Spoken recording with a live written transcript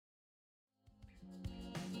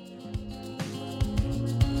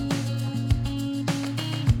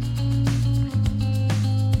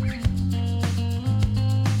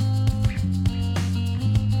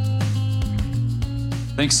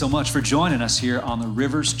Thanks so much for joining us here on the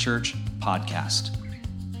Rivers Church podcast.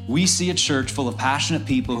 We see a church full of passionate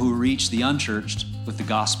people who reach the unchurched with the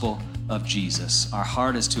gospel of Jesus. Our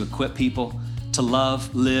heart is to equip people to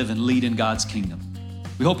love, live, and lead in God's kingdom.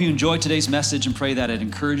 We hope you enjoyed today's message and pray that it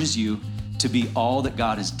encourages you to be all that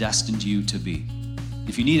God has destined you to be.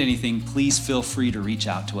 If you need anything, please feel free to reach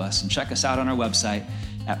out to us and check us out on our website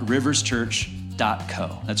at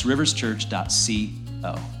riverschurch.co. That's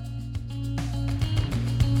riverschurch.co.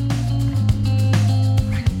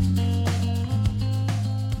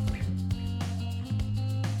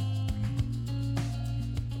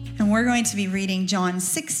 And we're going to be reading John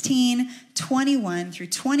 16:21 through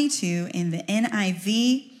 22 in the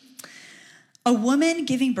NIV. A woman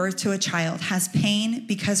giving birth to a child has pain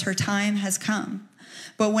because her time has come.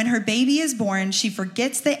 But when her baby is born, she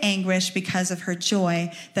forgets the anguish because of her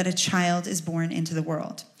joy that a child is born into the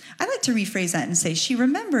world. I like to rephrase that and say, she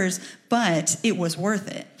remembers, but it was worth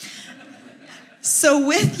it.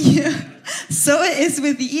 So it is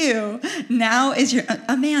with you. Now is your,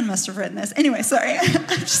 a man must have written this. Anyway, sorry.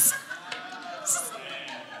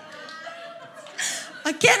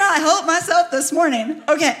 I cannot help myself this morning.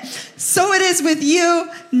 Okay, so it is with you.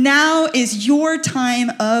 Now is your time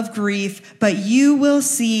of grief, but you will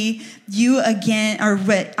see you again,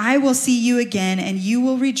 I will see you again, and you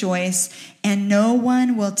will rejoice, and no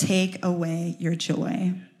one will take away your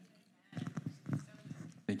joy.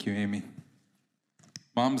 Thank you, Amy.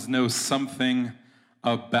 Moms know something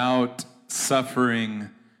about suffering,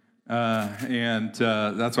 and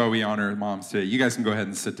that's why we honor moms today. You guys can go ahead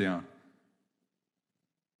and sit down.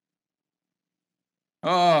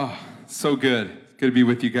 Oh, so good. Good to be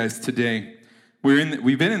with you guys today.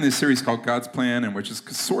 We've been in this series called God's Plan, and which is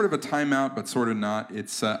sort of a timeout, but sort of not.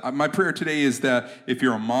 It's my prayer today is that if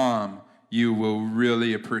you're a mom, you will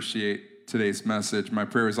really appreciate today's message. My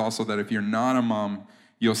prayer is also that if you're not a mom,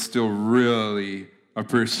 you'll still really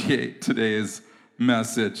appreciate today's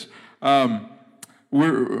message. Moms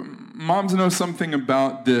know something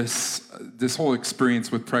about this whole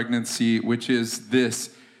experience with pregnancy, which is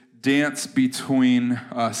this dance between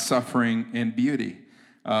suffering and beauty.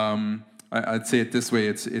 I'd say it this way: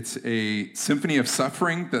 it's a symphony of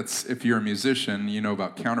suffering. That's, if you're a musician, you know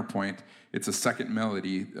about counterpoint. It's a second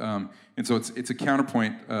melody, and so it's a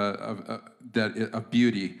counterpoint of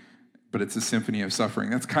beauty, but it's a symphony of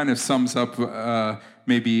suffering. That's kind of sums up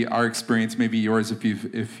maybe our experience, maybe yours if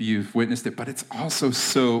you've witnessed it. But it's also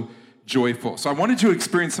so joyful. So I wanted to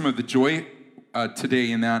experience some of the joy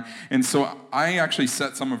today in that. And so I actually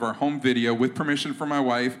set some of our home video with permission from my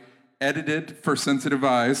wife, edited for sensitive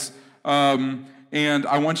eyes, and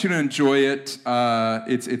I want you to enjoy it.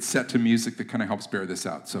 It's set to music that kind of helps bear this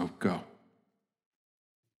out, so go.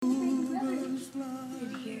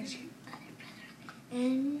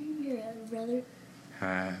 And your other brother.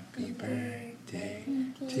 Happy birthday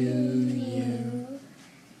to you.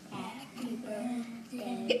 Happy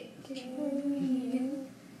birthday to you.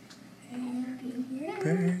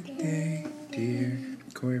 Birthday, dear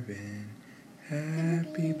Corbin.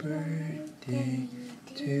 Happy birthday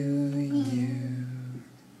to you.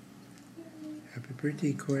 Happy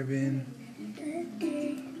birthday, Corbin.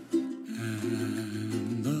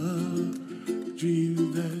 And the dream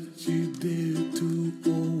that you did to,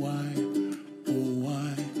 oh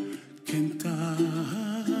why can't I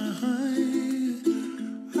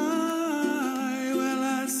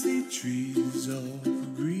see trees of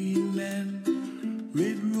green and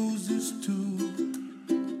red roses too.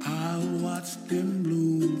 I watch them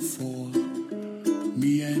bloom for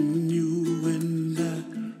me and you, and I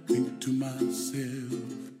think to myself,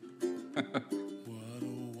 what a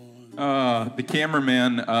one. The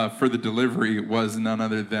cameraman for the delivery was none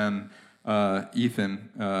other than Ethan.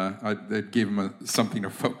 I gave him something to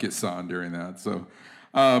focus on during that. So,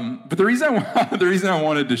 but the reason I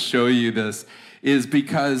wanted to show you this is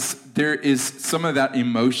because there is some of that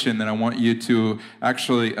emotion that I want you to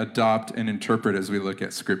actually adopt and interpret as we look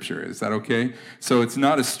at Scripture. Is that okay? So it's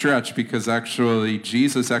not a stretch, because actually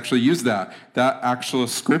Jesus actually used that. That actual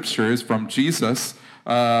Scripture is from Jesus.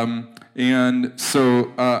 And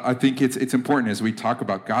so I think it's important as we talk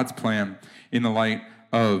about God's plan in the light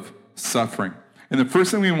of suffering. And the first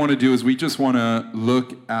thing we want to do is we just want to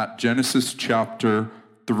look at Genesis chapter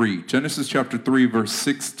 3. Genesis chapter 3, verse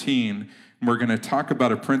 16. And we're going to talk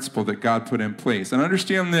about a principle that God put in place. And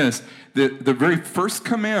understand this, that the very first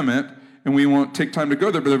commandment, and we won't take time to go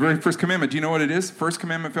there, but the very first commandment, do you know what it is? First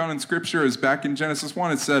commandment found in Scripture is back in Genesis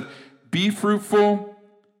 1. It said, be fruitful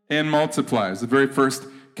and multiply. It's the very first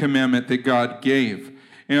commandment that God gave.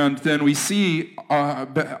 And then we see all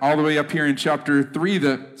the way up here in chapter 3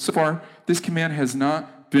 that so far this command has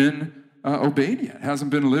not been obeyed yet. It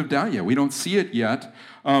hasn't been lived out yet. We don't see it yet.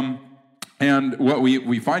 And what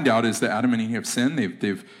we find out is that Adam and Eve have sinned.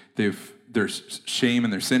 Their shame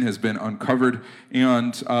and their sin has been uncovered.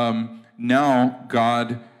 And now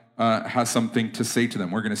God has something to say to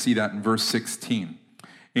them. We're going to see that in verse 16.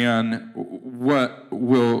 And what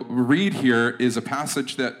we'll read here is a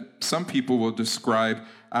passage that some people will describe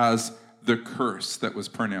as the curse that was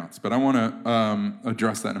pronounced. But I want to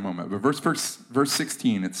address that in a moment. But verse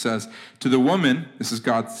 16, it says, to the woman, this is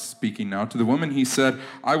God speaking now, to the woman he said,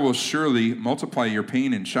 I will surely multiply your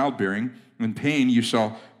pain in childbearing. In pain you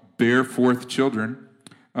shall bring forth children.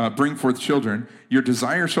 Your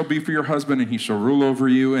desire shall be for your husband, and he shall rule over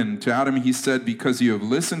you. And to Adam he said, because you have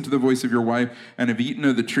listened to the voice of your wife, and have eaten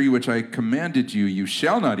of the tree which I commanded you, you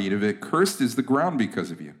shall not eat of it. Cursed is the ground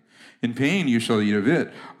because of you. In pain you shall eat of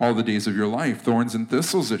it all the days of your life. Thorns and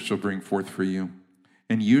thistles it shall bring forth for you.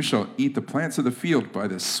 And you shall eat the plants of the field. By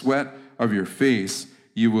the sweat of your face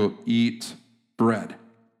you will eat bread.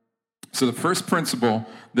 So the first principle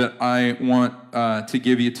that I want to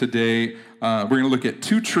give you today, we're going to look at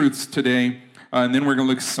two truths today, and then we're going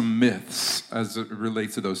to look at some myths as it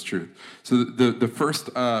relates to those truths. So the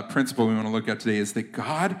first principle we want to look at today is that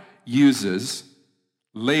God uses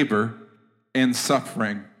labor and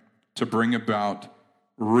suffering to bring about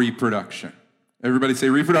reproduction. Everybody say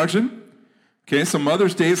reproduction? Okay, so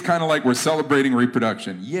Mother's Day is kind of like we're celebrating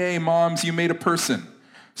reproduction. Yay, moms, you made a person.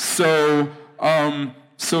 So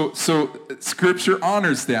Scripture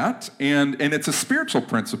honors that, and it's a spiritual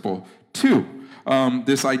principle too.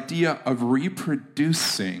 This idea of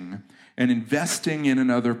reproducing and investing in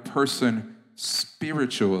another person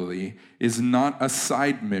spiritually is not a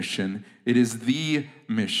side mission. It is the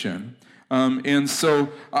mission. And so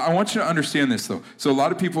I want you to understand this, though. So a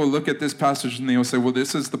lot of people will look at this passage and they will say, well,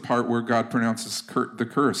 this is the part where God pronounces the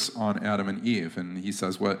curse on Adam and Eve. And he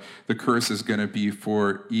says what the curse is going to be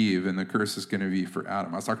for Eve and the curse is going to be for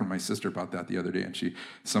Adam. I was talking to my sister about that the other day, and she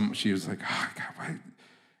was like, oh, God, why?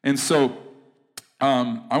 And so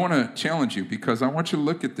I want to challenge you because I want you to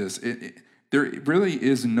look at this. There really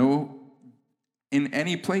is no, in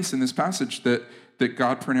any place in this passage that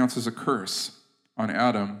God pronounces a curse on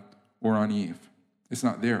Adam or on Eve. It's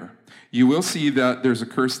not there. You will see that there's a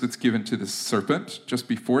curse that's given to the serpent just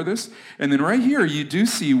before this. And then right here, you do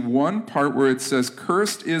see one part where it says,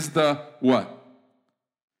 cursed is the what?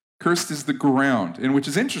 Cursed is the ground. And which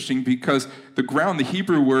is interesting because the ground, the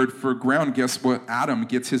Hebrew word for ground, guess what Adam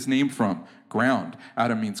gets his name from? Ground.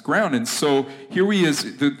 Adam means ground. And so here he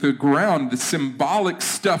is, the ground, the symbolic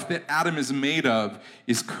stuff that Adam is made of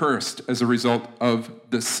is cursed as a result of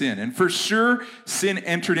the sin. And for sure, sin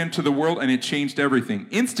entered into the world and it changed everything.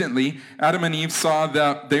 Instantly, Adam and Eve saw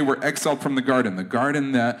that they were exiled from the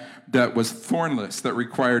garden that was thornless, that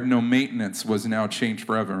required no maintenance, was now changed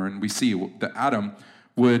forever. And we see that Adam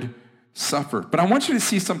would suffer. But I want you to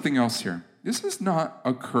see something else here. This is not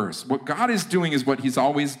a curse. What God is doing is what he's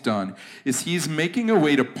always done, is he's making a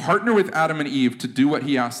way to partner with Adam and Eve to do what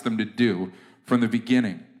he asked them to do from the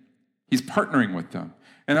beginning. He's partnering with them.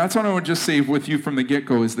 And that's what I would just say with you from the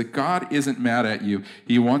get-go is that God isn't mad at you.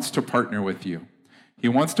 He wants to partner with you. He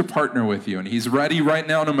wants to partner with you. And he's ready right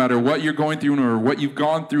now, no matter what you're going through or what you've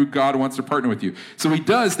gone through, God wants to partner with you. So he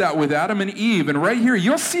does that with Adam and Eve. And right here,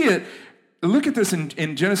 you'll see it. Look at this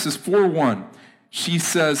in Genesis 4:1. She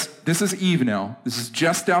says, this is Eve now. This is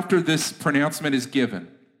just after this pronouncement is given.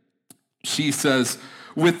 She says,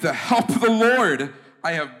 with the help of the Lord,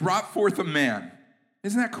 I have brought forth a man.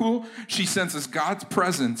 Isn't that cool? She senses God's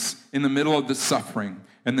presence in the middle of the suffering,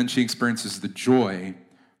 and then she experiences the joy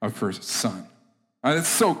of her son. That's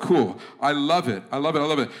so cool. I love it. I love it. I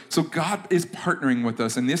love it. So God is partnering with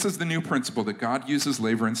us, and this is the new principle that God uses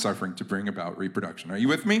labor and suffering to bring about reproduction. Are you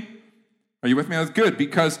with me? Are you with me? That's good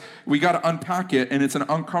because we got to unpack it, and it's an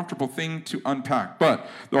uncomfortable thing to unpack. But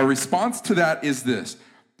our response to that is this.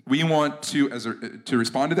 We want to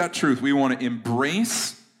respond to that truth, we want to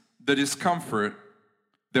embrace the discomfort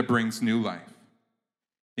that brings new life.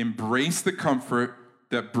 Embrace the comfort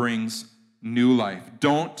that brings new life.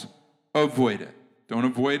 Don't avoid it. Don't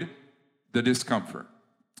avoid the discomfort.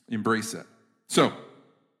 Embrace it. So,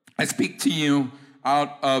 I speak to you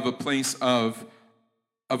out of a place of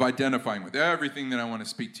identifying with everything that I want to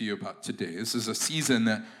speak to you about today. This is a season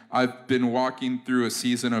that I've been walking through, a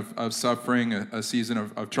season of suffering, a season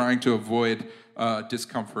of trying to avoid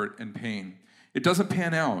discomfort and pain. It doesn't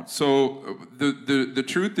pan out. So the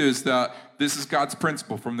truth is that this is God's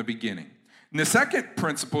principle from the beginning. And the second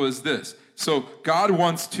principle is this. So God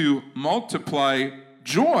wants to multiply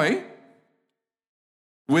joy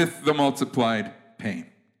with the multiplied pain.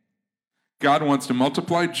 God wants to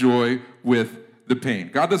multiply joy with the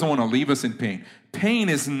pain. God doesn't want to leave us in pain. Pain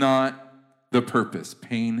is not the purpose.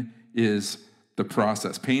 Pain is the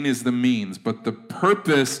process. Pain is the means, but the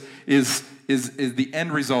purpose is the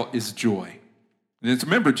end result is joy. And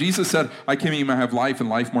remember, Jesus said, I came you might have life and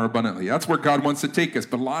life more abundantly. That's where God wants to take us.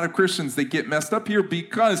 But a lot of Christians, they get messed up here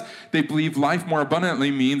because they believe life more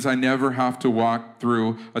abundantly means I never have to walk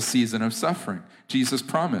through a season of suffering. Jesus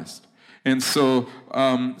promised. And so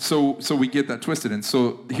we get that twisted. And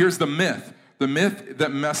so here's the myth. The myth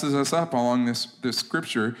that messes us up along this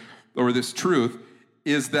scripture or this truth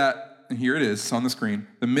is that, and here it is, it's on the screen.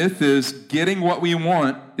 The myth is getting what we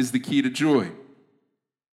want is the key to joy.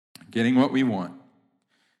 Getting what we want.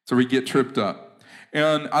 So we get tripped up.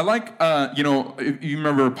 And I like, if you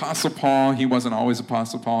remember Apostle Paul, he wasn't always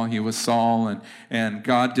Apostle Paul, he was Saul, and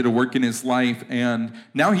God did a work in his life, and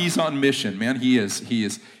now he's on mission, man.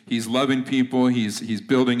 He's loving people, he's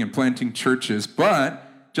building and planting churches, but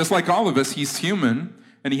just like all of us, he's human,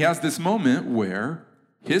 and he has this moment where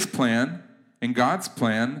his plan and God's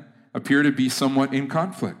plan appear to be somewhat in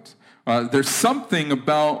conflict. There's something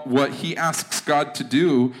about what he asks God to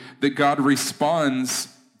do that God responds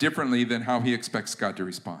differently than how he expects God to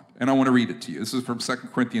respond. And I want to read it to you. This is from 2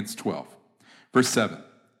 Corinthians 12, verse 7.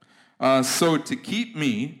 So to keep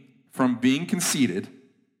me from being conceited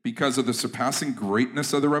because of the surpassing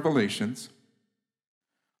greatness of the revelations,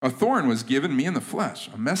 a thorn was given me in the flesh,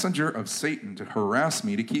 a messenger of Satan to harass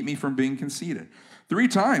me, to keep me from being conceited. 3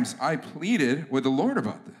 times I pleaded with the Lord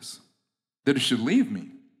about this, that it should leave me.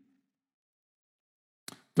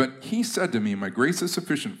 But he said to me, my grace is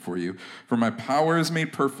sufficient for you, for my power is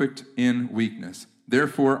made perfect in weakness.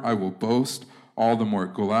 Therefore, I will boast all the more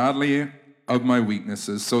gladly of my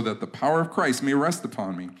weaknesses, so that the power of Christ may rest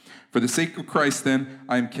upon me. For the sake of Christ, then,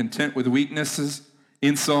 I am content with weaknesses,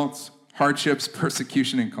 insults, hardships,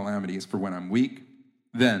 persecution, and calamities. For when I'm weak,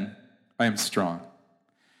 then I am strong.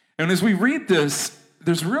 And as we read this,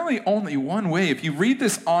 there's really only one way. If you read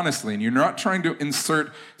this honestly, and you're not trying to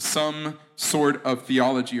insert some sort of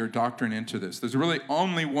theology or doctrine into this, there's really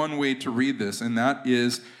only one way to read this, and that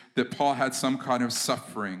is that Paul had some kind of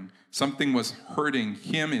suffering. Something was hurting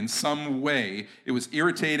him in some way. It was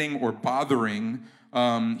irritating or bothering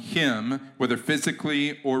him, whether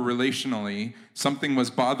physically or relationally. Something was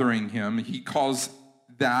bothering him. He calls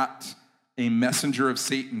that a messenger of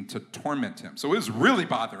Satan to torment him. So it was really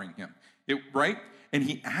bothering him, right? And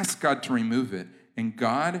he asked God to remove it. And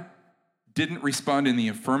God didn't respond in the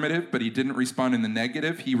affirmative, but he didn't respond in the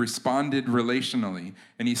negative. He responded relationally.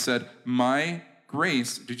 And he said, my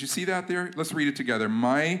grace, did you see that there? Let's read it together.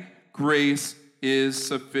 My grace is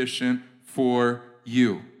sufficient for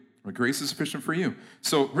you. My grace is sufficient for you.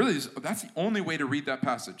 So really, that's the only way to read that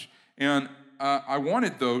passage. And I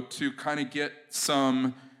wanted, though, to kind of get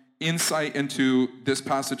some insight into this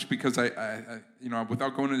passage because I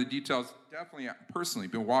without going into the details, definitely personally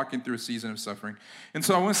been walking through a season of suffering. And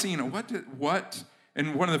so I want to see, and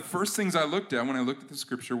one of the first things I looked at when I looked at the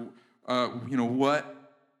scripture, what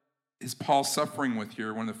is Paul suffering with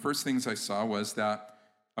here? One of the first things I saw was that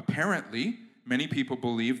apparently many people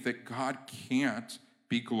believe that God can't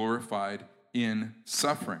be glorified in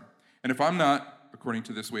suffering. And if I'm not, according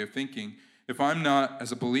to this way of thinking, if I'm not,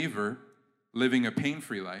 as a believer, living a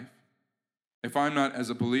pain-free life, if I'm not, as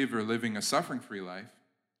a believer, living a suffering-free life,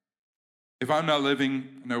 if I'm not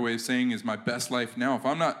living, another way of saying is my best life now,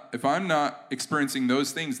 if I'm not experiencing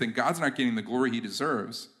those things, then God's not getting the glory he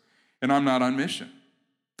deserves, and I'm not on mission.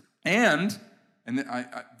 And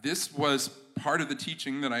this was part of the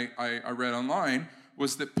teaching that I read online,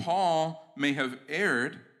 was that Paul may have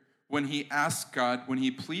erred when he asked God, when he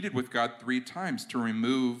pleaded with God 3 times to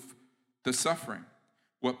remove the suffering.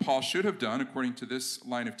 What Paul should have done, according to this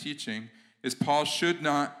line of teaching, is Paul should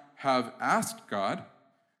not have asked God.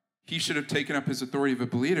 He should have taken up his authority of a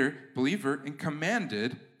believer and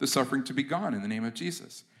commanded the suffering to be gone in the name of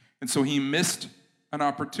Jesus. And so he missed an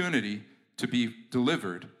opportunity to be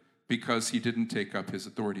delivered because he didn't take up his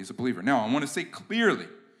authority as a believer. Now, I want to say clearly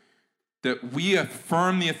that we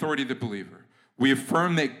affirm the authority of the believer. We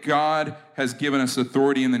affirm that God has given us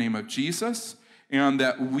authority in the name of Jesus, and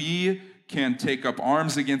that we can take up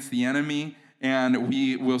arms against the enemy, and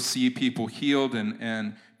we will see people healed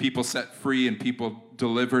and people set free and people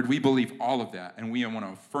delivered. We believe all of that, and we want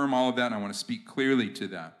to affirm all of that, and I want to speak clearly to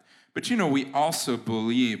that. But we also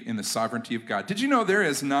believe in the sovereignty of God. Did you know there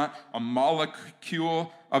is not a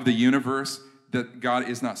molecule of the universe that God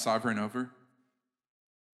is not sovereign over?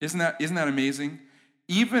 Isn't that amazing?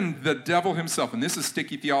 Even the devil himself, and this is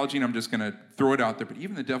sticky theology, and I'm just going to throw it out there, but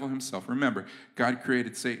even the devil himself, remember, God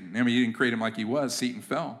created Satan. I mean, he didn't create him like he was. Satan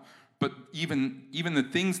fell. But even the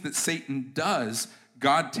things that Satan does,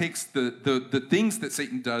 God takes the things that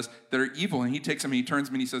Satan does that are evil, and he takes them and he turns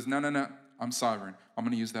them and he says, no, I'm sovereign. I'm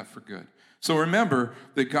going to use that for good. So remember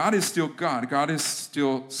that God is still God. God is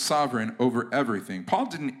still sovereign over everything. Paul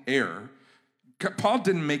didn't err. Paul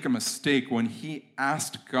didn't make a mistake when he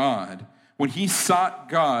asked God, when he sought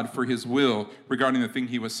God for his will regarding the thing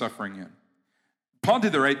he was suffering in. Paul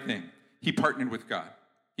did the right thing. He partnered with God.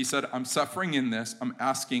 He said, I'm suffering in this. I'm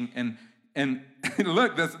asking. And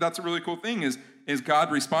look, that's a really cool thing is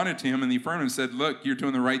God responded to him in the affirmative and said, look, you're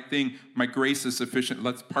doing the right thing. My grace is sufficient.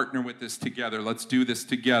 Let's partner with this together. Let's do this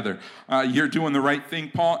together. You're doing the right thing,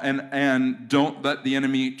 Paul, and don't let the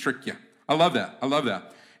enemy trick you. I love that. I love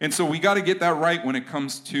that. And so we got to get that right when it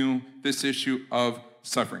comes to this issue of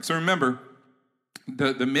suffering. So remember,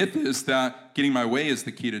 the myth is that getting my way is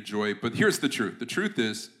the key to joy, but here's the truth. The truth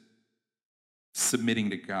is submitting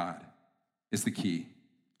to God is the key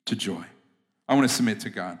to joy. I want to submit to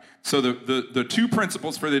God. So the two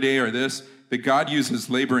principles for the day are this, that God uses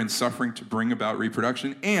labor and suffering to bring about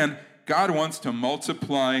reproduction, and God wants to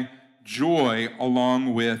multiply joy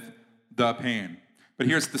along with the pain. But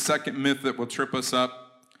here's the second myth that will trip us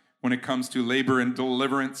up when it comes to labor and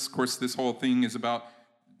deliverance. Of course, this whole thing is about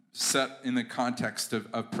set in the context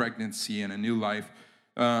of pregnancy and a new life.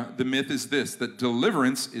 The myth is this, that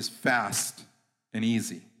deliverance is fast and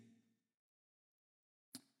easy.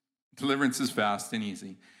 Deliverance is fast and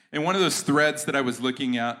easy. And one of those threads that I was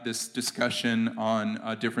looking at, this discussion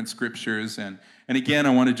on different scriptures, and again, I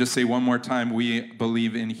want to just say one more time, we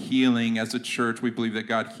believe in healing as a church. We believe that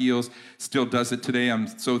God heals, still does it today. I'm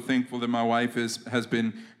so thankful that my wife has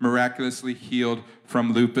been miraculously healed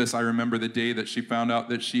from lupus. I remember the day that she found out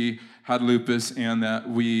that she had lupus and that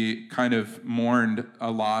we kind of mourned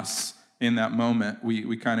a loss in that moment.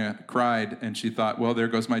 We kind of cried, and she thought, well, there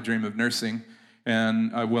goes my dream of nursing.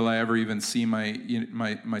 And will I ever even see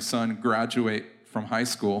my son graduate from high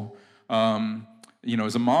school?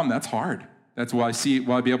 As a mom, that's hard. That's why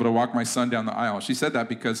will I be able to walk my son down the aisle? She said that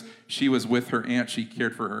because she was with her aunt. She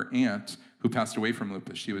cared for her aunt who passed away from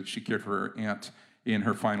lupus. She cared for her aunt in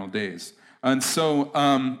her final days. And so,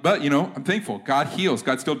 but I'm thankful. God heals.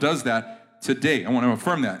 God still does that today. I want to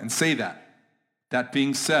affirm that and say that. That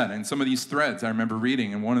being said, and some of these threads I remember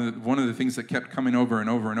reading, and one of the things that kept coming over and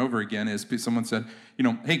over and over again is someone said,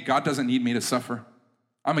 hey, God doesn't need me to suffer.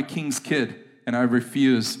 I'm a king's kid, and I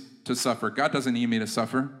refuse to suffer. God doesn't need me to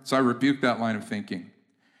suffer, so I rebuke that line of thinking.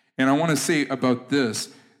 And I want to say about this,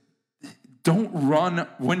 don't run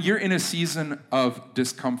when you're in a season of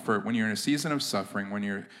discomfort, when you're in a season of suffering, when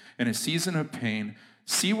you're in a season of pain,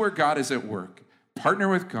 see where God is at work. Partner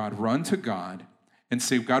with God, run to God, and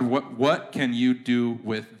say, God, what can you do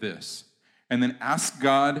with this? And then ask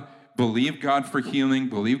God, believe God for healing,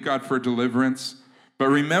 believe God for deliverance. But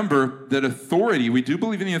remember that authority, we do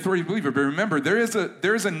believe in the authority of the believer, but remember, there is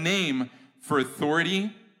a name for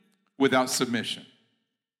authority without submission.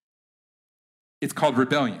 It's called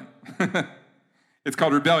rebellion. It's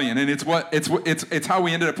called rebellion, and it's how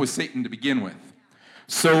we ended up with Satan to begin with.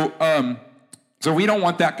 So we don't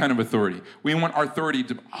want that kind of authority. We want our authority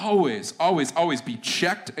to always, always, always be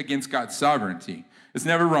checked against God's sovereignty. It's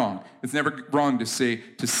never wrong. It's never wrong to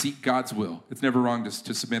seek God's will. It's never wrong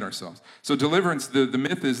to submit ourselves. So deliverance, the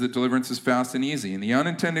myth is that deliverance is fast and easy. And the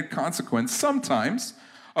unintended consequence sometimes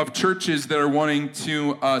of churches that are wanting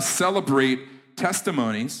to celebrate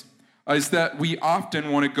testimonies is that we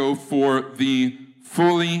often want to go for the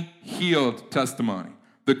fully healed testimony,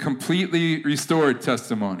 the completely restored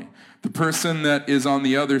testimony. The person that is on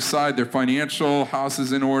the other side, their financial house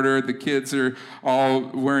is in order, the kids are all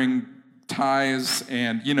wearing ties,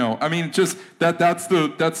 and just that's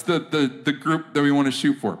the group that we want to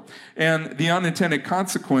shoot for. And the unintended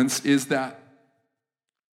consequence is that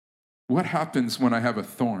what happens when I have a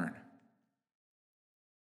thorn?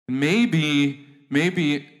 Maybe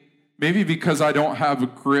because I don't have a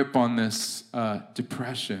grip on this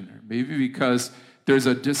depression, or maybe because there's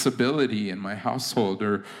a disability in my household,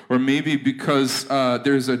 or maybe because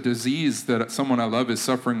there's a disease that someone I love is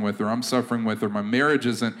suffering with, or I'm suffering with, or my marriage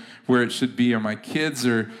isn't where it should be, or my kids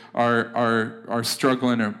are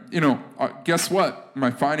struggling, or guess what?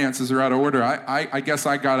 My finances are out of order. I guess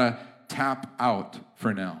I gotta tap out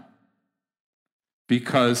for now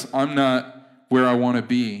because I'm not where I want to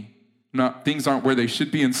be. Things aren't where they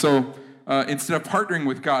should be, and so instead of partnering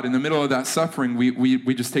with God in the middle of that suffering,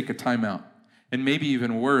 we just take a time out. And maybe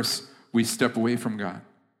even worse, we step away from God.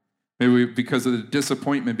 Maybe because of the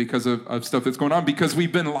disappointment, because of stuff that's going on, because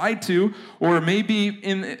we've been lied to, or maybe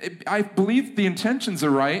I believe the intentions are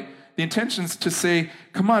right. The intentions to say,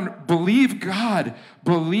 come on, believe God,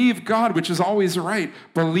 which is always right.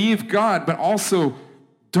 Believe God, but also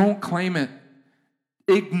don't claim it.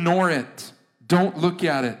 Ignore it. Don't look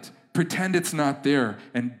at it. Pretend it's not there.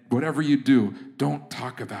 And whatever you do, don't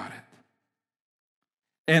talk about it.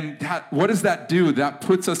 And what does that do? That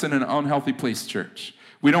puts us in an unhealthy place, church.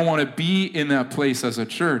 We don't want to be in that place as a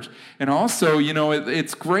church. And also,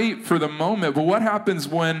 it's great for the moment, but what happens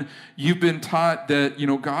when you've been taught that,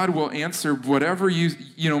 God will answer whatever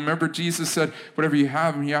remember Jesus said, whatever you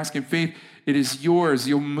have and you ask in faith, it is yours.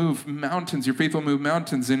 You'll move mountains. Your faith will move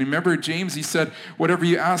mountains. And remember James, he said, whatever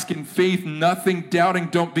you ask in faith, nothing doubting,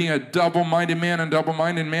 don't be a double-minded man. And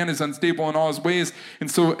double-minded man is unstable in all his ways. And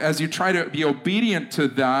so as you try to be obedient to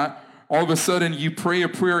that, all of a sudden you pray a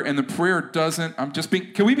prayer and the prayer doesn't,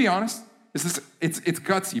 can we be honest? It's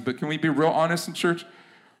gutsy, but can we be real honest in church?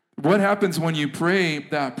 What happens when you pray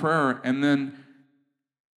that prayer and then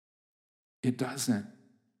it doesn't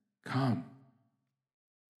come?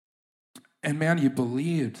 And man, you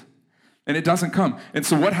believed, and it doesn't come. And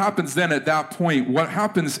so what happens then at that point? What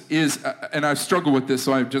happens is, and I've struggled with this,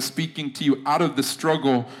 so I'm just speaking to you out of the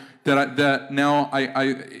struggle that now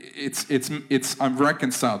I'm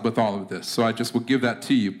reconciled with all of this. So I just will give that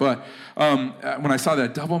to you. But when I saw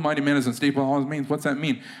that double-minded man is unstable in all his means, what's that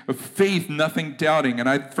mean? Faith, nothing doubting.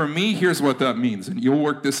 And for me, here's what that means. And you'll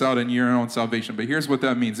work this out in your own salvation. But here's what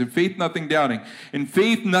that means. In faith, nothing doubting. In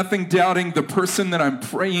faith, nothing doubting the person that I'm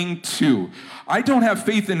praying to. I don't have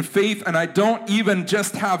faith in faith, and I don't even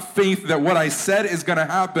just have faith that what I said is going to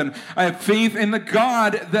happen. I have faith in the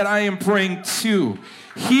God that I am praying to.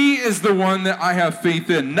 He is the one that I have faith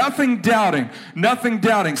in. Nothing doubting, nothing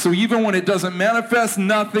doubting. So even when it doesn't manifest,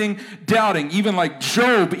 nothing doubting. Even like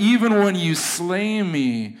Job, even when you slay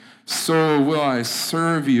me, so will I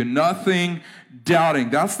serve you. Nothing doubting.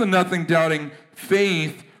 That's the nothing doubting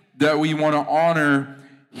faith that we want to honor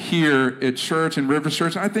here at church and Rivers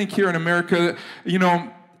Church. I think here in America,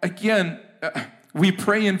 again, we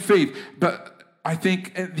pray in faith, but I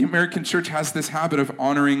think the American church has this habit of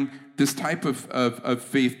honoring this type of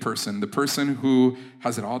faith person, the person who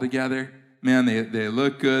has it all together. Man, they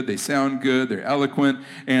look good, they sound good, they're eloquent,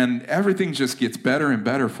 and everything just gets better and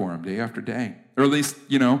better for them day after day, or at least,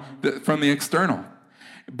 from the external.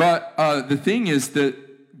 But the thing is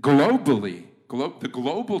that globally, the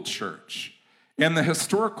global church and the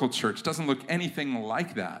historical church doesn't look anything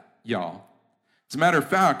like that, y'all. As a matter of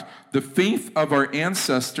fact, the faith of our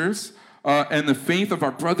ancestors and the faith of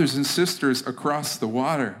our brothers and sisters across the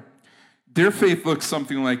water, their faith looks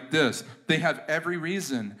something like this. They have every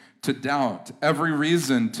reason to doubt, every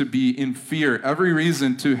reason to be in fear, every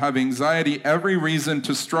reason to have anxiety, every reason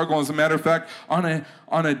to struggle. As a matter of fact,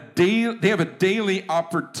 they have a daily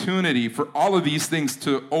opportunity for all of these things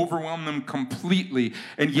to overwhelm them completely,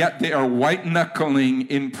 and yet they are white-knuckling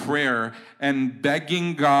in prayer and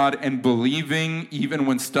begging God and believing even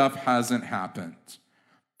when stuff hasn't happened.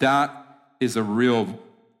 That is a real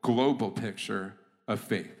global picture of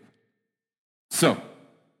faith. So,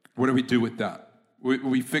 what do we do with that?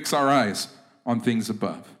 We fix our eyes on things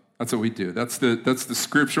above. That's what we do. That's the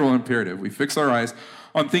scriptural imperative. We fix our eyes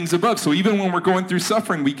on things above. So even when we're going through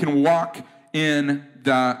suffering, we can walk in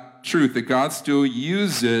that truth that God still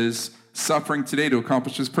uses suffering today to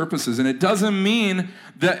accomplish his purposes. And it doesn't mean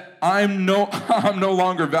that I'm no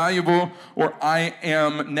longer valuable or I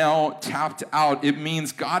am now tapped out. It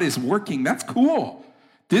means God is working. That's cool.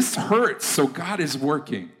 This hurts, so God is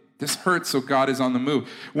working. This hurts, so God is on the move.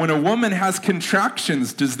 When a woman has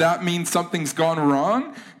contractions, does that mean something's gone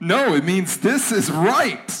wrong? No, it means this is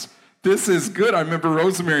right. This is good. I remember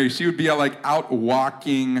Rosemary, she would be out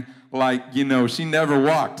walking she never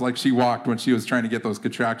walked like she walked when she was trying to get those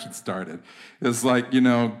contractions started. It's I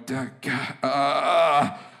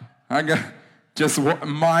got just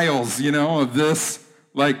miles, of this,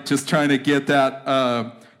 just trying to get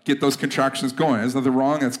that, get those contractions going. There's nothing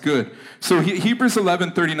wrong. That's good. So Hebrews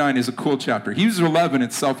 11:39 is a cool chapter. Hebrews 11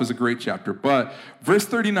 itself is a great chapter, but verse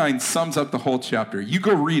 39 sums up the whole chapter. You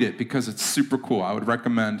go read it because it's super cool. I would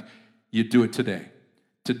recommend you do it today.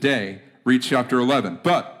 Today, read chapter 11.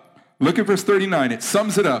 But look at verse 39. It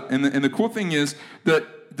sums it up. And the cool thing is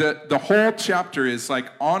that the whole chapter is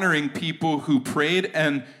honoring people who prayed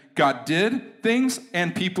and God did things,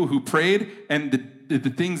 and people who prayed and the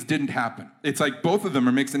things didn't happen. It's both of them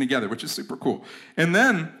are mixing together, which is super cool. And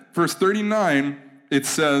then, verse 39, it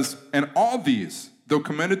says, and all these, though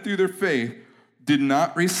commended through their faith, did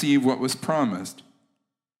not receive what was promised,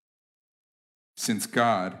 since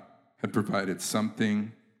God had provided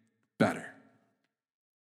something better.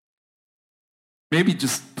 Maybe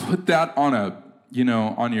just put that on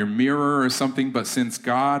on your mirror or something, but since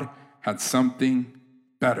God had something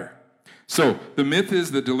better. So the myth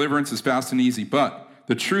is that deliverance is fast and easy, but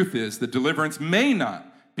the truth is that deliverance may not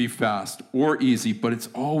be fast or easy, but it's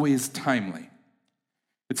always timely.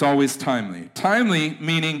 It's always timely. Timely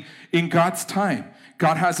meaning in God's time.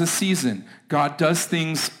 God has a season. God does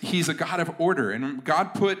things. He's a God of order. And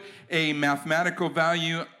God put a mathematical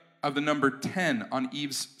value of the number 10 on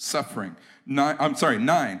Eve's suffering. 9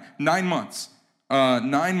 months.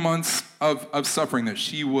 9 months of suffering that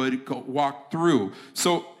she would walk through.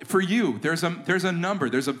 So for you, there's a number,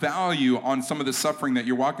 there's a value on some of the suffering that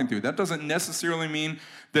you're walking through. That doesn't necessarily mean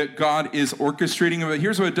that God is orchestrating it, but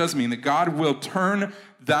here's what it does mean, that God will turn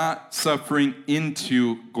that suffering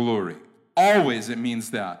into glory. Always it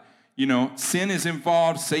means that. You know, sin is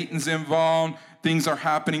involved, Satan's involved, things are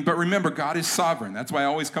happening, but remember, God is sovereign. That's why I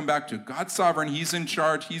always come back to it. God's sovereign, he's in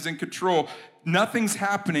charge, he's in control. Nothing's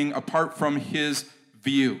happening apart from his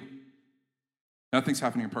view. Nothing's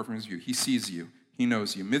happening apart from his view. He sees you. He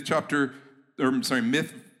knows you. Myth number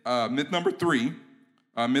three.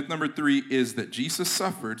 Myth number 3 is that Jesus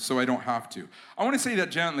suffered, so I don't have to. I want to say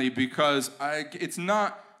that gently because it's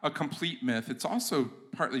not a complete myth. It's also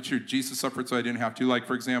partly true. Jesus suffered, so I didn't have to. Like,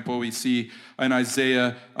 for example, we see in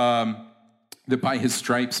Isaiah that by his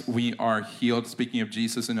stripes we are healed. Speaking of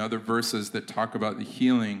Jesus, and other verses that talk about the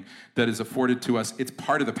healing that is afforded to us, it's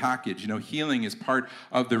part of the package. You know, healing is part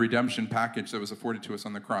of the redemption package that was afforded to us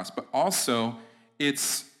on the cross. But also,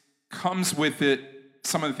 it comes with it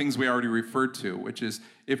some of the things we already referred to, which is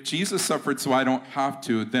if Jesus suffered so I don't have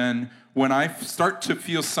to, then when I start to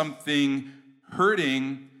feel something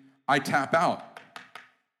hurting, I tap out.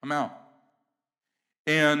 I'm out.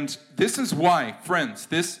 And this is why, friends,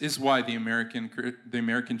 this is why the American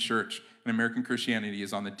church and American Christianity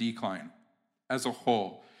is on the decline as a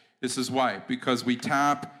whole. This is why, because we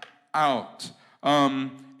tap out.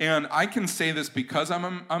 And I can say this because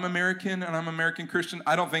I'm American and I'm American Christian.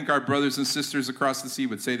 I don't think our brothers and sisters across the sea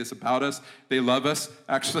would say this about us. They love us.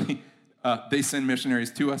 Actually, they send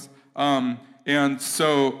missionaries to us. And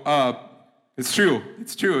so it's true.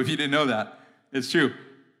 It's true if you didn't know that. It's true.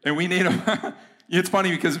 And we need them. It's funny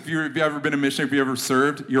because if you've ever been a missionary, if you ever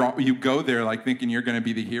served, you go there like thinking you're going to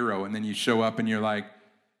be the hero, and then you show up and you're like,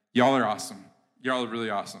 y'all are awesome. Y'all are really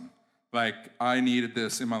awesome. Like, I needed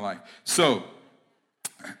this in my life. So,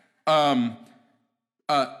 I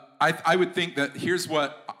would think that here's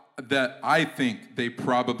what that I think they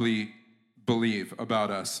probably believe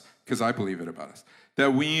about us, because I believe it about us,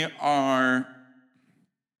 that we are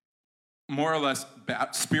more or less,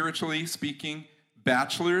 spiritually speaking,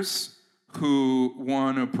 bachelors who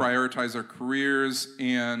want to prioritize our careers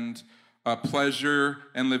and pleasure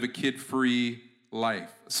and live a kid-free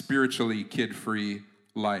life, spiritually kid-free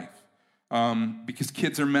life, because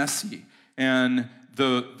kids are messy. And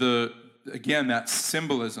again, that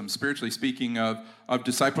symbolism, spiritually speaking, of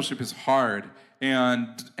discipleship is hard,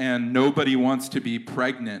 and nobody wants to be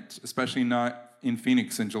pregnant, especially not in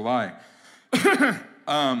Phoenix in July.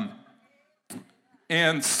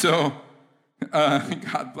 And so,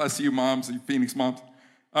 God bless you, moms, you Phoenix moms.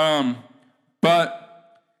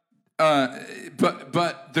 But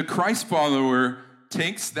the Christ follower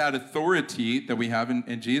takes that authority that we have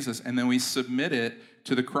in Jesus, and then we submit it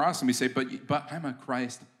to the cross, and we say, but I'm a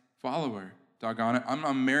Christ follower, doggone it. I'm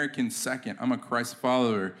an American second. I'm a Christ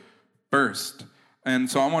follower first. And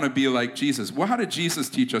so I want to be like Jesus. Well, how did Jesus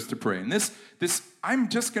teach us to pray? And this I'm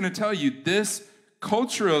just going to tell you, this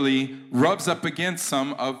culturally rubs up against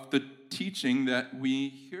some of the teaching that we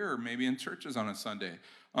hear maybe in churches on a Sunday.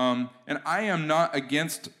 And I am not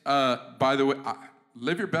against, by the way,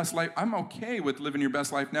 live your best life. I'm okay with living your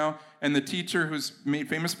best life now. And the teacher who's made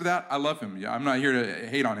famous for that, I love him. Yeah, I'm not here to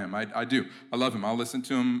hate on him. I do. I love him. I'll listen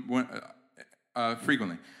to him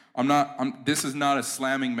frequently. This is not a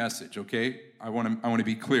slamming message, okay? I want to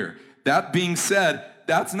be clear. That being said,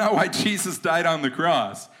 that's not why Jesus died on the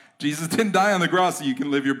cross. Jesus didn't die on the cross so you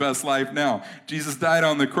can live your best life now. Jesus died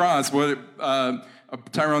on the cross.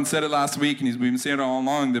 Tyrone said it last week, and we've been saying it all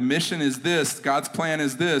along. The mission is this. God's plan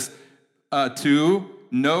is this. To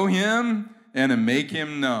know him and to make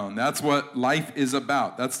him known. That's what life is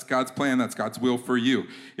about. That's God's plan. That's God's will for you.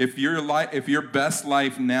 If your best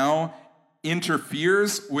life now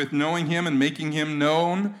interferes with knowing him and making him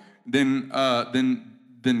known, then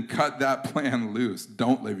cut that plan loose.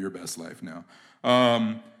 Don't live your best life now.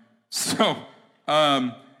 So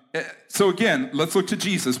again, let's look to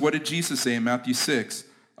Jesus. What did Jesus say in Matthew 6?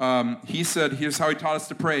 He said, here's how he taught us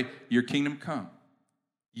to pray. Your kingdom come.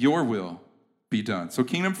 Your will be done. So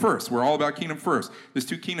kingdom first. We're all about kingdom first. There's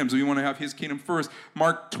two kingdoms. We want to have his kingdom first.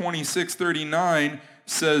 Mark 26:39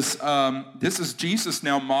 says, this is Jesus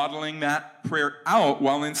now modeling that prayer out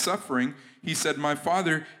while in suffering. He said, my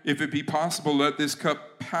Father, if it be possible, let this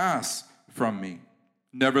cup pass from me.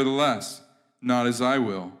 Nevertheless, not as I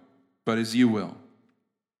will, but as you will.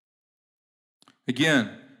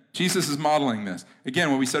 Again, Jesus is modeling this.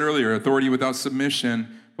 Again, what we said earlier, authority without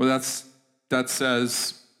submission, well, that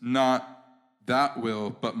says not that will,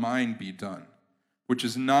 but mine be done, which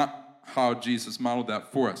is not how Jesus modeled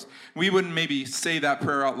that for us. We wouldn't maybe say that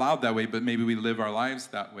prayer out loud that way, but maybe we live our lives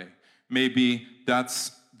that way. Maybe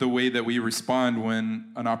that's the way that we respond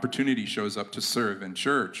when an opportunity shows up to serve in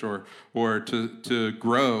church or to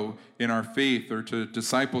grow in our faith or to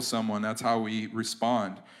disciple someone. That's how we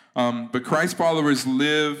respond. But Christ followers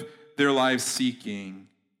live their lives seeking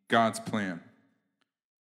God's plan.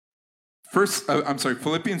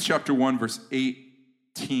 Philippians chapter 1, verse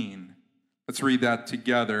 18. Let's read that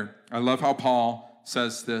together. I love how Paul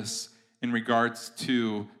says this in regards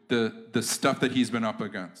to the stuff that he's been up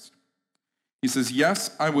against. He says,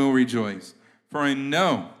 yes, I will rejoice, for I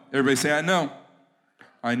know, everybody say, I know.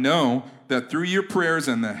 I know that through your prayers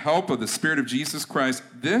and the help of the Spirit of Jesus Christ,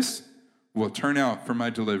 this will turn out for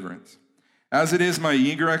my deliverance. As it is my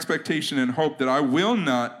eager expectation and hope that I will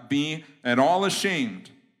not be at all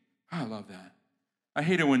ashamed. I love that. I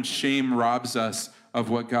hate it when shame robs us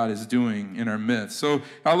of what God is doing in our midst. So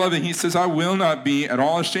I love it. He says, I will not be at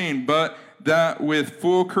all ashamed, but that with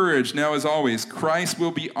full courage, now as always, Christ will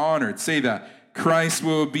be honored. Say that. Christ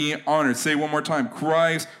will be honored. Say it one more time.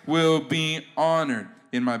 Christ will be honored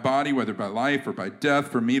in my body, whether by life or by death.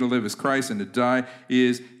 For me to live is Christ and to die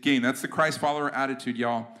is gain. That's the Christ follower attitude,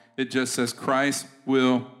 y'all. It just says Christ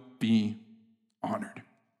will be honored.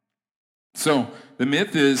 So the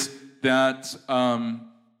myth is that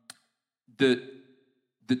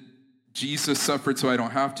Jesus suffered so I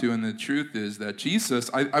don't have to, and the truth is that Jesus,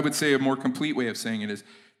 I would say a more complete way of saying it is,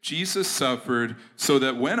 Jesus suffered so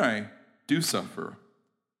that when I do suffer,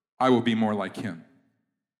 I will be more like him.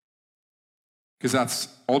 Because that's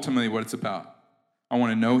ultimately what it's about. I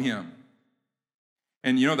want to know him.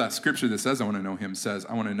 And you know that scripture that says I want to know him says,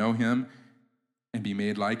 I want to know him and be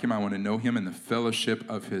made like him. I want to know him in the fellowship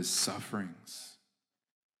of his sufferings.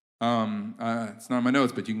 It's not in my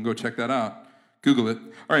notes, but you can go check that out. Google it.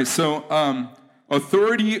 All right, so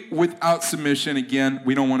authority without submission, again,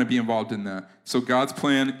 we don't want to be involved in that. So God's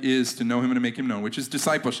plan is to know him and to make him known, which is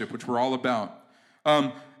discipleship, which we're all about.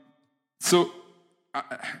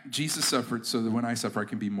 Jesus suffered so that when I suffer, I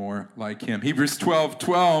can be more like him. Hebrews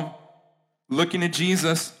 12:12, looking at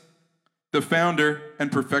Jesus, the founder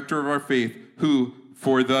and perfecter of our faith, who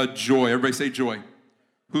for the joy, everybody say joy,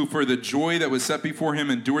 who for the joy that was set before him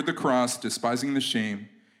endured the cross, despising the shame,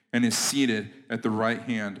 and is seated at the right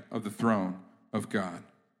hand of the throne of God.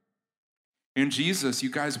 In Jesus, you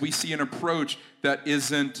guys, we see an approach that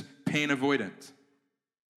isn't pain avoidant.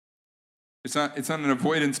 It's not an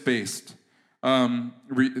avoidance-based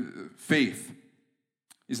faith.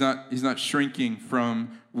 He's not shrinking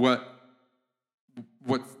from what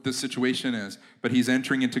the situation is, but he's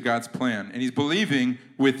entering into God's plan, and he's believing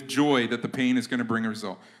with joy that the pain is going to bring a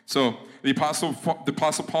result. So the Apostle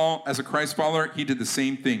Paul, as a Christ follower, he did the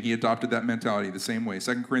same thing. He adopted that mentality the same way.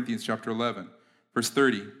 2 Corinthians chapter 11, verse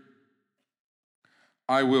 30.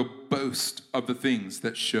 I will boast of the things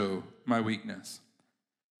that show my weakness.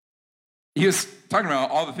 He was talking about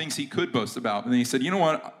all the things he could boast about, and then he said, you know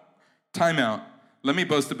what? Time out. Let me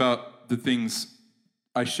boast about the things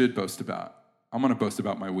I should boast about. I'm going to boast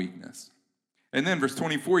about my weakness. And then verse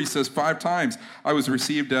 24, he says, 5 times I was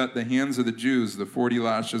received at the hands of the Jews, the 40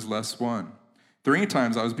 lashes less one. 3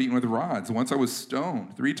 times I was beaten with rods. Once I was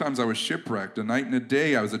stoned. 3 times I was shipwrecked. A night and a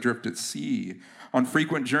day I was adrift at sea. On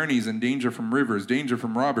frequent journeys in danger from rivers, danger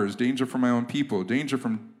from robbers, danger from my own people, danger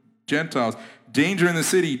from Gentiles, danger in the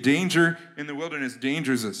city, danger in the wilderness,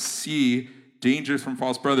 dangers at sea, dangers from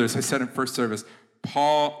false brothers. I said in first service,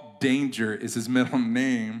 Paul Danger is his middle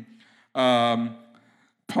name.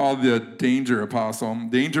 Paul the danger apostle,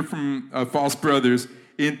 danger from false brothers,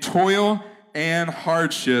 in toil and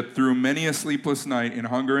hardship through many a sleepless night, in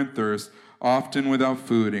hunger and thirst, often without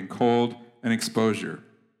food, in cold and exposure.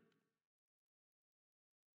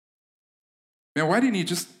 Man, why didn't he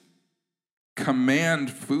just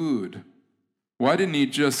command food? Why didn't he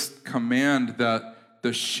just command that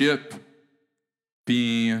the ship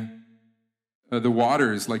be the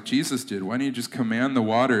waters like Jesus did? Why didn't he just command the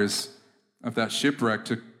waters of that shipwreck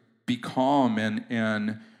to be calm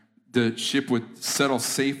and the ship would settle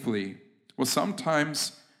safely? Well,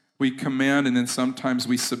 sometimes we command and then sometimes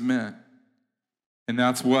we submit. And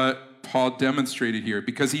that's what Paul demonstrated here,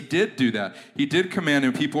 because he did do that. He did command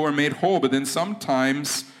and people were made whole, but then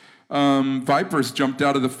sometimes vipers jumped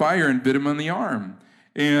out of the fire and bit him on the arm.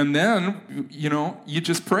 And then, you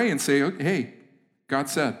just pray and say, hey, God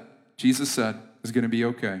said, Jesus said, it's going to be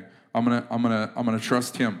okay. I'm gonna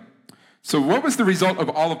trust him. So what was the result of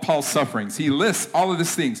all of Paul's sufferings? He lists all of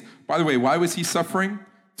these things. By the way, why was he suffering?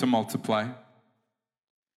 To multiply.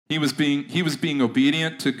 He was being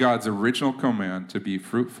obedient to God's original command to be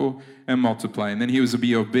fruitful and multiply. And then he was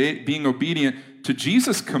being obedient to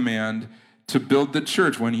Jesus' command to build the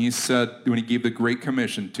church when he gave the Great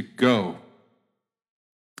Commission to go.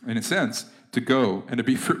 In a sense, to go and to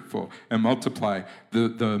be fruitful and multiply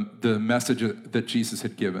the message that Jesus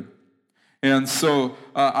had given. And so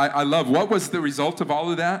I love, what was the result of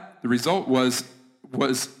all of that? The result was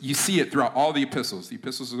you see it throughout all the epistles. The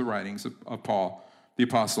epistles are the writings of Paul, the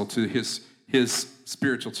apostle, to his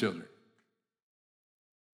spiritual children.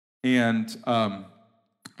 And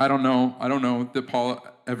I don't know that Paul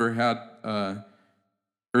ever had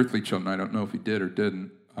earthly children. I don't know if he did or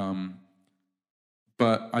didn't.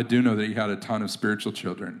 But I do know that he had a ton of spiritual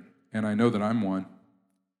children, and I know that I'm one.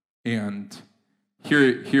 And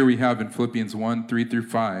here we have in Philippians 1, 3 through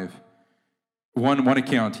 5, one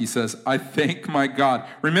account, he says, I thank my God.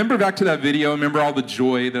 Remember back to that video, remember all the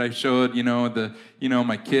joy that I showed,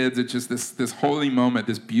 my kids, it's just this holy moment,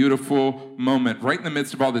 this beautiful moment, right in the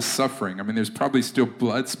midst of all this suffering. I mean, there's probably still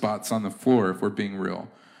blood spots on the floor if we're being real.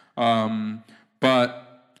 But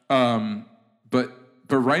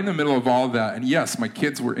right in the middle of all of that, and yes, my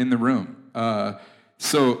kids were in the room.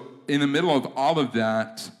 So in the middle of all of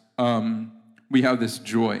that, we have this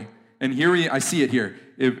joy. And I see it here,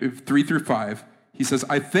 if 3 through 5. He says,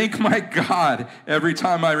 I thank my God every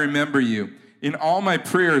time I remember you. In all my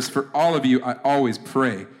prayers for all of you, I always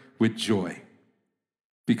pray with joy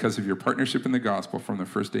because of your partnership in the gospel from the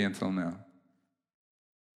first day until now.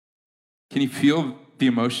 Can you feel the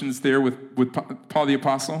emotions there with Paul the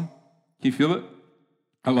Apostle? Can you feel it?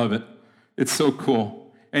 I love it. It's so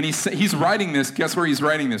cool. And he's writing this. Guess where he's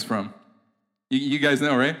writing this from? You guys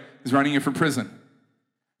know, right? He's writing it from prison.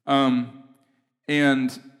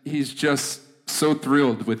 And he's just so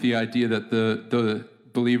thrilled with the idea that the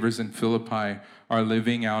believers in Philippi are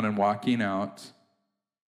living out and walking out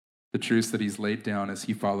the truths that he's laid down as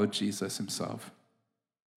he followed Jesus himself.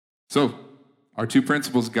 So, our two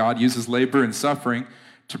principles: God uses labor and suffering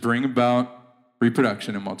to bring about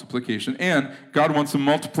reproduction and multiplication, and God wants to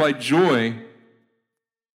multiply joy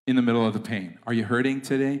in the middle of the pain. Are you hurting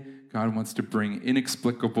today? God wants to bring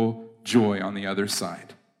inexplicable joy on the other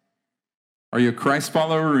side. Are you a Christ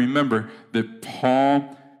follower? Remember that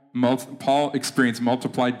Paul experienced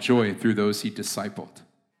multiplied joy through those he discipled.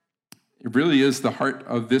 It really is the heart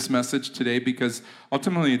of this message today, because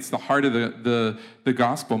ultimately it's the heart of the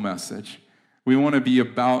gospel message. We want to be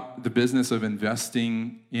about the business of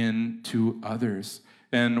investing into others.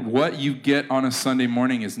 And what you get on a Sunday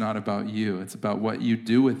morning is not about you. It's about what you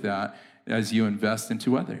do with that as you invest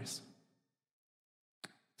into others.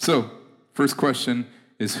 So, first question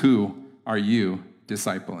is, who are you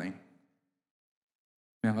discipling?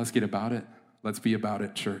 Man, let's get about it. Let's be about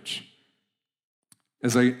it, church.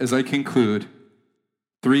 As I conclude,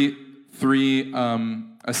 three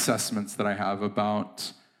assessments that I have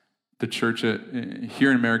about the church here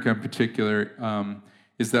in America in particular,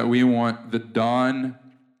 is that we want the dawn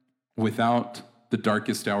without the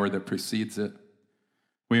darkest hour that precedes it.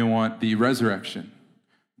 We want the resurrection,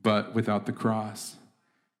 but without the cross.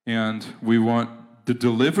 And we want the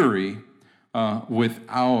delivery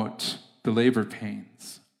without the labor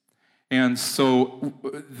pains. And so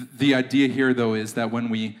the idea here, though, is that when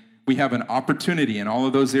we have an opportunity in all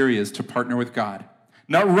of those areas to partner with God,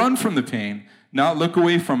 not run from the pain, not look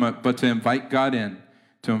away from it, but to invite God in,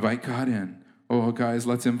 Oh, guys,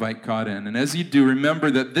 let's invite God in. And as you do, remember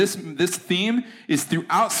that this theme is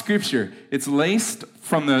throughout Scripture. It's laced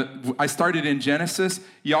from I started in Genesis.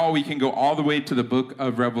 Y'all, we can go all the way to the book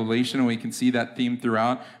of Revelation, and we can see that theme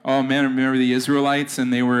throughout. Oh, man, remember the Israelites,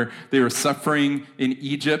 and they were suffering in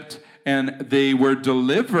Egypt, and they were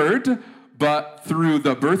delivered, but through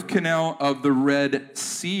the birth canal of the Red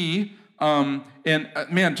Sea. Man,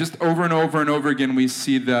 just over and over and over again, we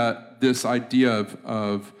see this idea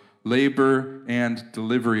of labor and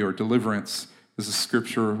delivery or deliverance is a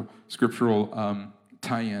scriptural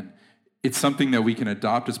tie-in. It's something that we can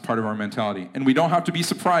adopt as part of our mentality. And we don't have to be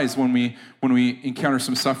surprised when we encounter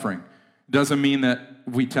some suffering. It doesn't mean that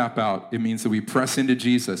we tap out. It means that we press into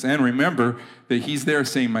Jesus. And remember that he's there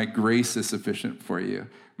saying, my grace is sufficient for you.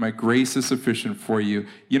 My grace is sufficient for you.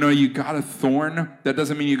 You know, you got a thorn. That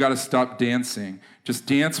doesn't mean you got to stop dancing. Just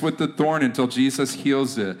dance with the thorn until Jesus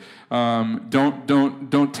heals it.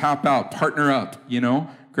 Don't tap out. Partner up,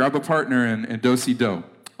 Grab a partner and do-si-do.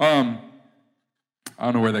 I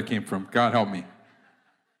don't know where that came from. God help me.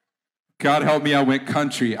 God help me, I went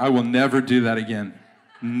country. I will never do that again.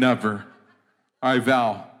 Never. I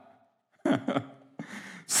vow.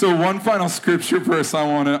 So one final scripture verse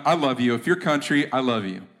I love you. If you're country, I love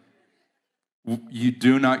you. You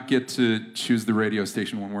do not get to choose the radio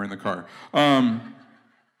station when we're in the car. But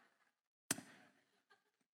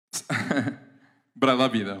I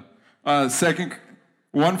love you though.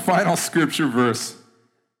 One final scripture verse,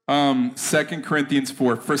 2 Corinthians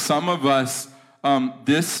 4. For some of us,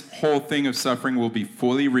 this whole thing of suffering will be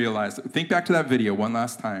fully realized. Think back to that video one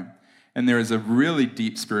last time. And there is a really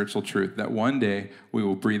deep spiritual truth that one day we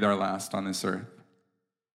will breathe our last on this earth.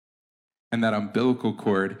 And that umbilical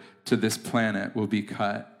cord to this planet will be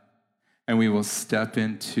cut. And we will step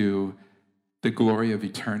into the glory of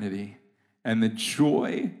eternity. And the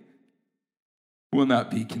joy will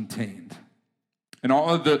not be contained. And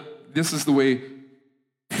this is the way,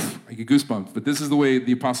 I get goosebumps, but this is the way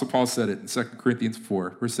the Apostle Paul said it in 2 Corinthians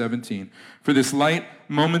 4, verse 17. For this light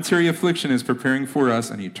momentary affliction is preparing for us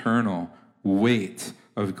an eternal weight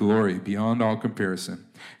of glory beyond all comparison.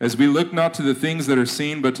 As we look not to the things that are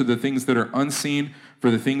seen, but to the things that are unseen, for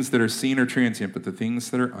the things that are seen are transient, but the things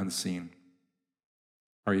that are unseen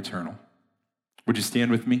are eternal. Would you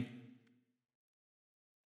stand with me?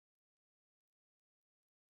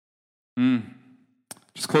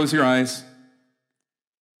 Just close your eyes.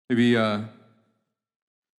 Maybe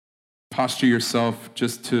posture yourself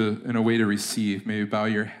just in a way to receive. Maybe bow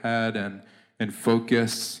your head and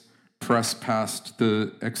focus, press past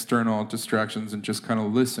the external distractions and just kind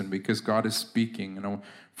of listen because God is speaking. And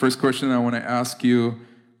first question I want to ask you,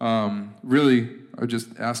 really, I'll just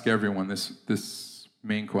ask everyone this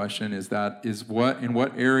main question in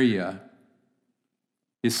what area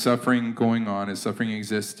is suffering going on, is suffering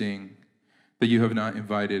existing that you have not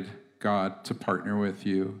invited God to partner with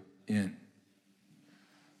you in?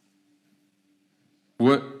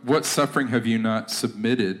 What suffering have you not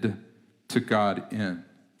submitted to God in?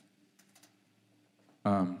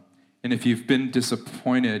 And if you've been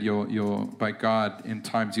disappointed, you'll by God in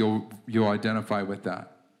times you'll identify with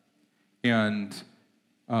that. And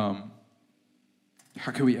how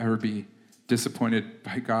can we ever be disappointed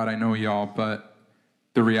by God? I know y'all, but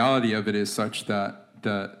the reality of it is such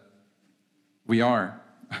that we are.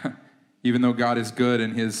 Even though God is good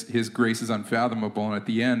and his grace is unfathomable, and at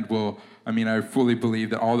the end, I fully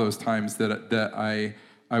believe that all those times that I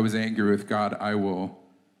was angry with God, I will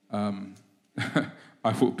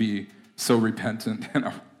be so repentant,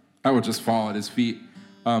 and I will just fall at his feet,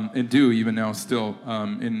 and do even now still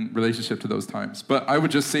in relationship to those times. But I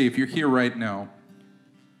would just say, if you're here right now,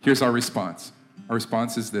 here's our response. Our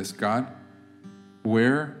response is this: God,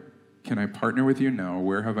 where can I partner with you now?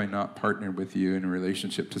 Where have I not partnered with you in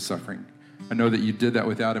relationship to suffering? I know that you did that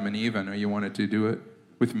with Adam and Eve. I know you wanted to do it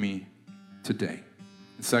with me today.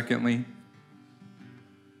 And secondly,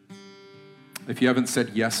 if you haven't said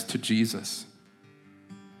yes to Jesus,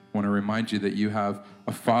 I want to remind you that you have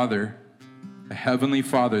a Father, a heavenly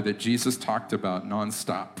Father that Jesus talked about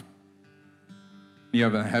nonstop. You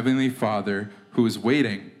have a heavenly Father who is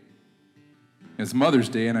waiting. It's Mother's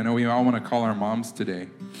Day, and I know we all want to call our moms today.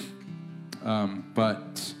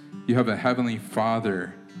 But you have a heavenly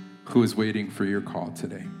Father who is waiting for your call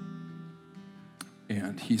today.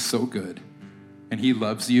 And he's so good. And he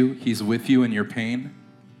loves you. He's with you in your pain.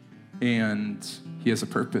 And he has a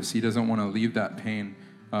purpose. He doesn't want to leave that pain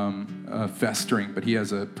festering, but he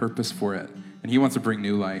has a purpose for it. And he wants to bring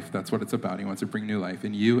new life. That's what it's about. He wants to bring new life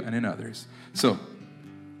in you and in others. So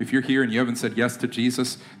if you're here and you haven't said yes to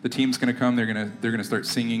Jesus, the team's going to come. They're going to start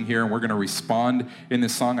singing here, and we're going to respond in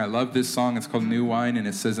this song. I love this song. It's called New Wine, and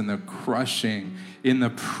it says, in the crushing, in the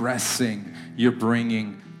pressing, you're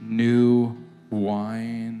bringing new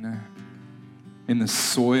wine. In the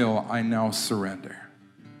soil, I now surrender.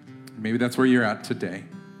 Maybe that's where you're at today.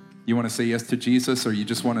 You want to say yes to Jesus, or you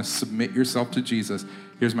just want to submit yourself to Jesus.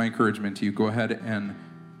 Here's my encouragement to you. Go ahead and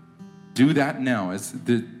do that now.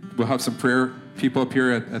 We'll have some prayer people up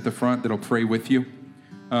here at the front that'll pray with you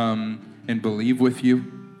and believe with you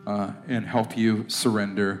and help you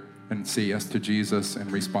surrender and say yes to Jesus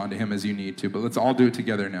and respond to him as you need to. But let's all do it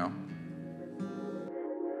together now.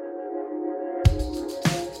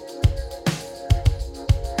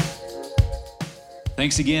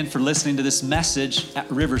 Thanks again for listening to this message at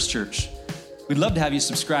Rivers Church. We'd love to have you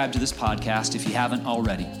subscribe to this podcast if you haven't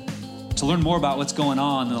already. To learn more about what's going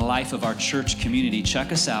on in the life of our church community,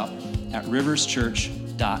 check us out at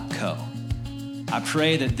riverschurch.co. I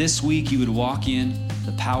pray that this week you would walk in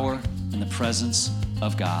the power and the presence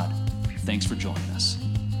of God. Thanks for joining us.